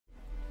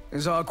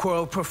Is our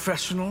quarrel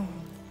professional,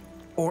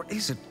 or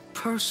is it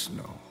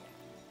personal?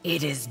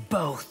 It is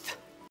both.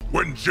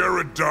 When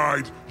Jared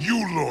died,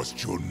 you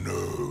lost your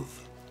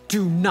nerve.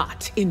 Do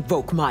not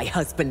invoke my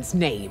husband's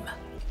name.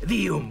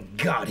 The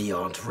Umgadi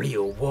aren't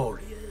real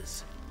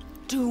warriors.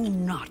 Do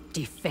not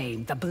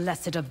defame the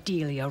blessed of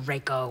Delia,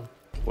 Reiko.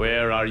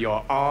 Where are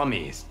your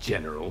armies,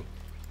 General?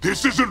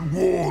 This isn't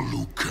war,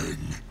 Liu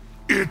Kang.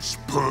 It's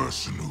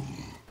personal.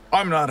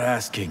 I'm not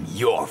asking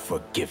your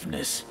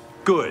forgiveness.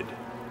 Good,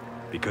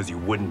 because you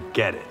wouldn't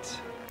get it.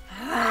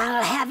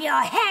 I'll have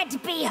your head,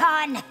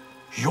 Bihan!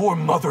 Your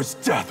mother's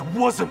death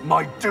wasn't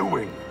my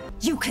doing!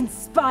 You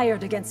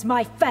conspired against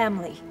my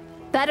family.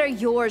 Better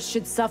yours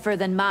should suffer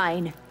than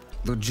mine.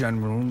 The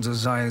General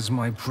desires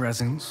my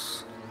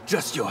presence.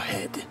 Just your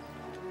head.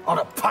 On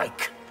a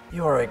pike.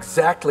 You are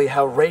exactly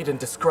how Raiden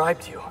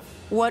described you.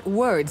 What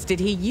words did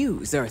he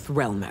use,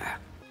 Earthrealmer?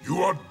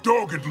 You are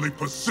doggedly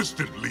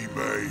persistent, Li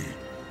Mei.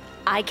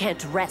 I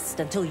can't rest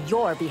until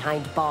you're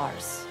behind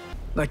bars.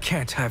 I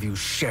can't have you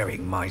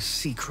sharing my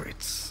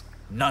secrets.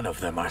 None of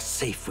them are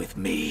safe with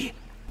me.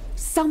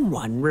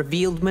 Someone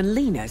revealed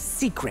Melina's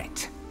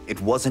secret.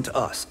 It wasn't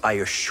us, I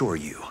assure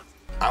you.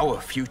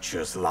 Our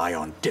futures lie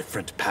on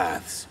different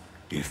paths.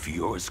 If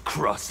yours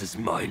crosses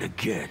mine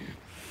again,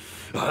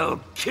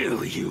 I'll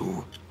kill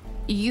you.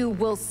 You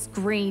will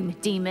scream,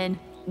 demon.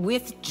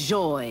 With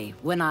joy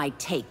when I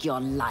take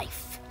your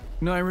life.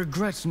 I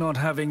regret not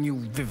having you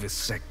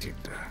vivisected.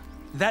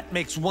 That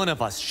makes one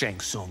of us, Shang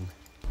Tsung.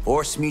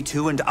 Force me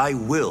to and I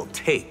will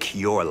take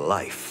your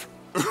life.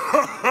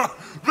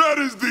 That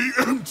is the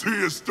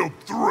emptiest of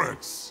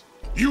threats.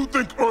 You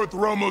think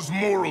Earthrealmer's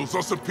morals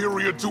are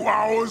superior to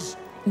ours?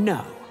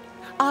 No.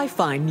 I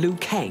find Liu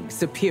Kang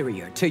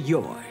superior to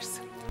yours.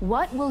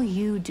 What will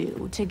you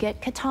do to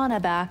get Katana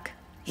back?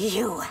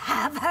 You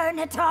have her,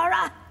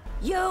 Natara?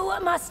 You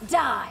must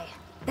die.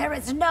 There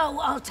is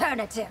no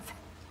alternative.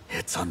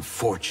 It's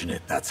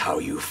unfortunate that's how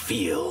you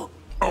feel.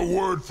 A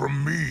word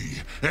from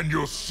me, and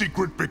your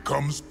secret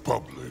becomes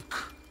public.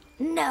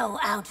 No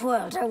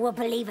Outworlder will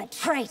believe a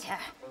traitor.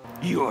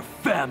 Your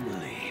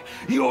family,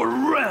 your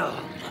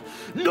realm,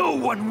 no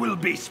one will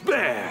be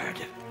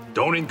spared.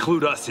 Don't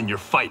include us in your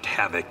fight,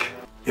 Havoc.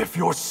 If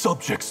your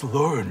subjects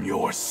learn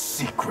your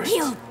secret...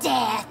 You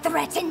dare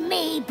threaten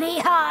me,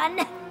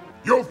 Bihan?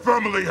 Your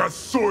family has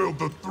soiled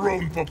the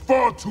throne for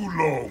far too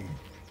long.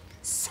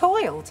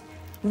 Soiled?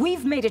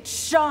 We've made it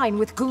shine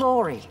with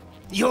glory.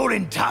 Your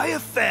entire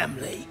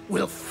family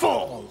will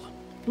fall.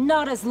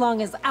 Not as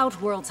long as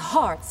Outworld's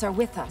hearts are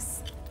with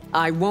us.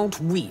 I won't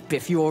weep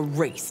if your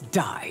race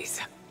dies.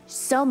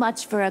 So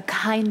much for a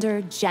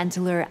kinder,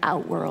 gentler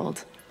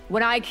Outworld.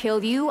 When I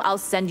kill you, I'll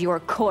send your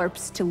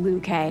corpse to Liu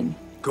Kang.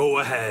 Go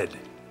ahead.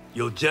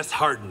 You'll just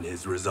harden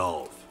his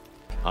resolve.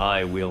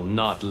 I will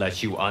not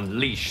let you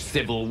unleash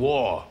civil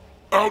war.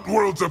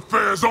 Outworld's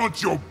affairs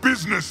aren't your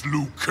business,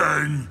 Liu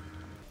Kang.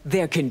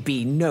 There can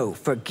be no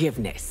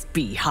forgiveness,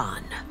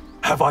 Bihan.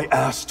 Have I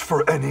asked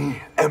for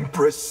any,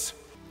 Empress?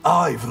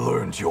 I've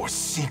learned your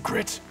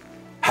secret.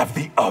 Have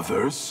the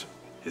others?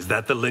 Is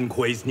that the Lin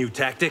Kuei's new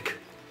tactic?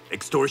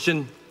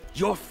 Extortion?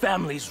 Your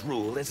family's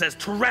rule is as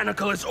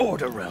tyrannical as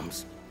Order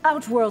Realms.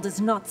 Outworld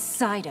is not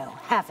Sido,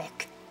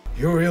 Havoc.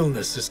 Your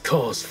illness is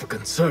cause for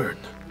concern.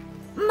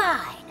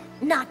 Mine,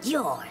 not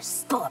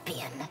yours,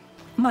 Scorpion.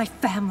 My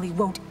family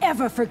won't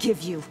ever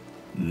forgive you.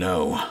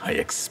 No, I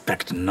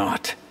expect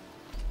not.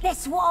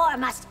 This war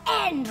must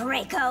end,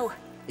 Reiko.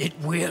 It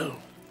will.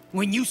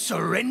 When you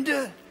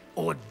surrender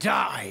or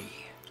die.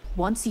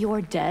 Once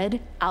you're dead,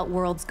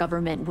 Outworld's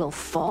government will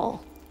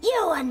fall.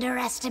 You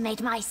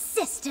underestimate my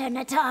sister,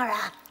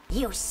 Natara.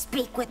 You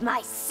speak with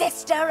my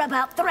sister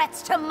about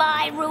threats to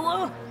my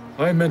rule?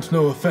 I meant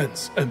no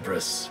offense,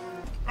 Empress.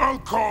 I'll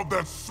carve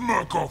that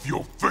smirk off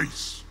your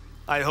face.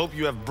 I hope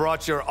you have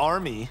brought your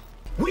army.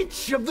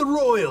 Which of the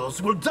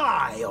royals will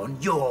die on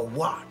your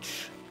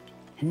watch?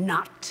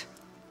 Not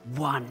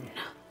one.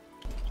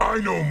 I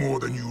know more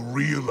than you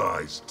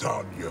realize,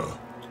 Tanya.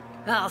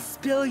 I'll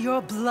spill your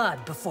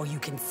blood before you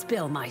can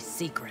spill my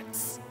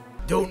secrets.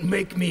 Don't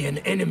make me an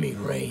enemy,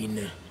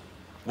 Rain.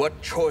 What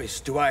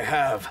choice do I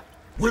have?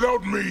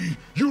 Without me,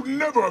 you'd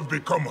never have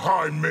become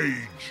High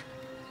Mage.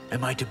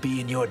 Am I to be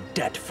in your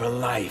debt for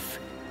life?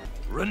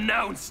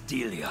 Renounce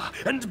Delia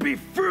and be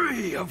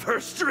free of her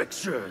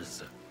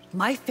strictures.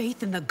 My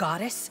faith in the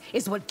goddess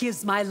is what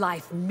gives my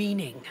life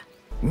meaning.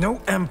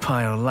 No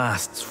empire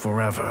lasts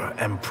forever,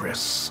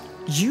 Empress.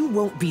 You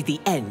won't be the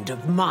end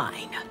of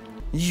mine.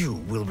 You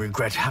will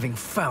regret having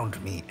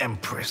found me,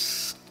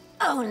 Empress.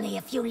 Only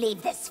if you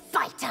leave this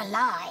fight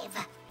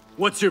alive.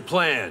 What's your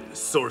plan,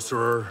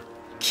 sorcerer?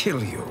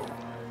 Kill you,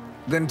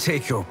 then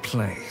take your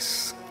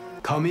place.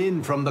 Come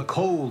in from the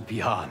cold,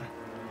 Bihan.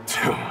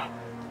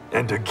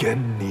 And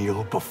again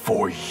kneel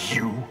before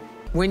you?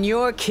 When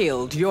you're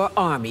killed, your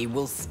army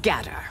will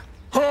scatter.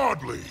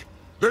 Hardly.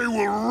 They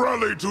will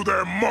rally to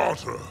their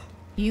martyr.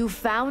 You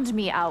found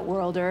me,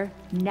 Outworlder.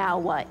 Now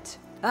what?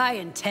 I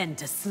intend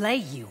to slay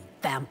you,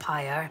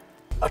 vampire.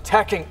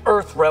 Attacking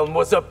Earthrealm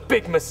was a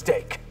big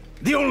mistake.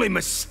 The only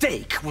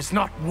mistake was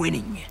not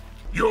winning.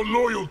 Your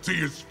loyalty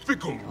is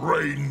fickle,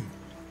 Rain.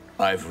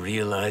 I've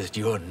realized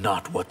you're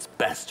not what's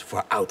best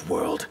for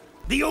Outworld.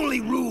 The only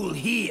rule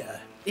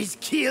here is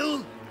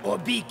kill or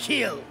be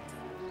killed.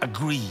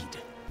 Agreed.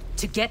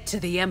 To get to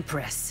the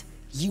Empress,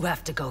 you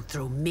have to go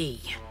through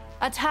me.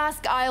 A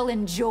task I'll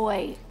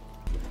enjoy.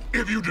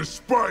 If you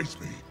despise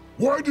me,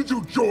 why did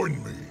you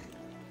join me?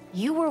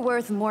 You were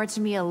worth more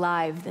to me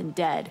alive than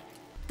dead.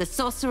 The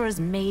sorcerers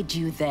made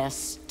you their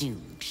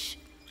stooge.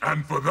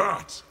 And for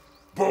that,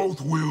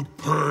 both will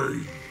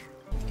pay.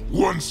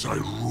 Once I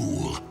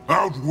rule,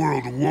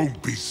 Outworld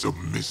won't be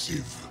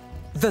submissive.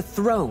 The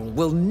throne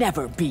will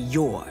never be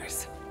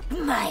yours.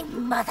 My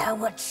mother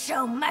would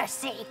show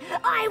mercy.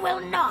 I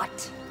will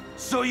not.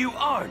 So you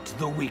aren't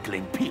the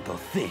weakling people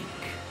think.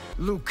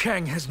 Liu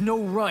Kang has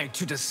no right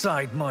to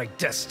decide my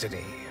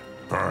destiny.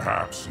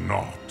 Perhaps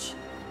not.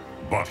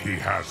 But he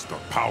has the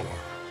power.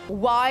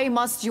 Why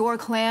must your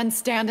clan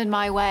stand in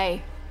my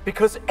way?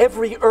 Because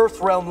every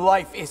Earthrealm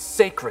life is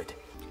sacred.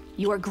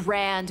 Your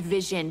grand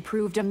vision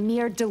proved a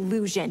mere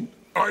delusion.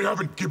 I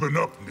haven't given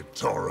up,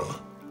 Nitara.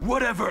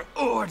 Whatever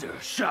order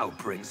Shao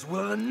brings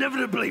will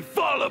inevitably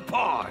fall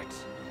apart.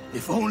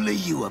 If only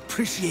you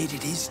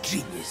appreciated his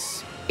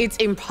genius. It's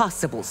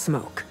impossible,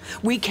 Smoke.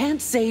 We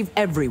can't save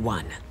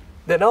everyone.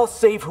 Then I'll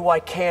save who I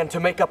can to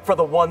make up for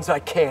the ones I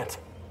can't.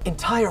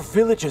 Entire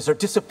villages are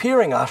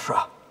disappearing,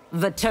 Ashra.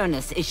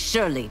 Veternus is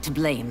surely to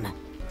blame.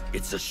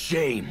 It's a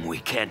shame we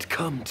can't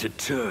come to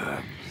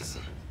terms.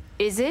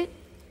 Is it?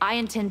 I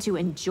intend to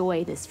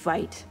enjoy this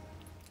fight.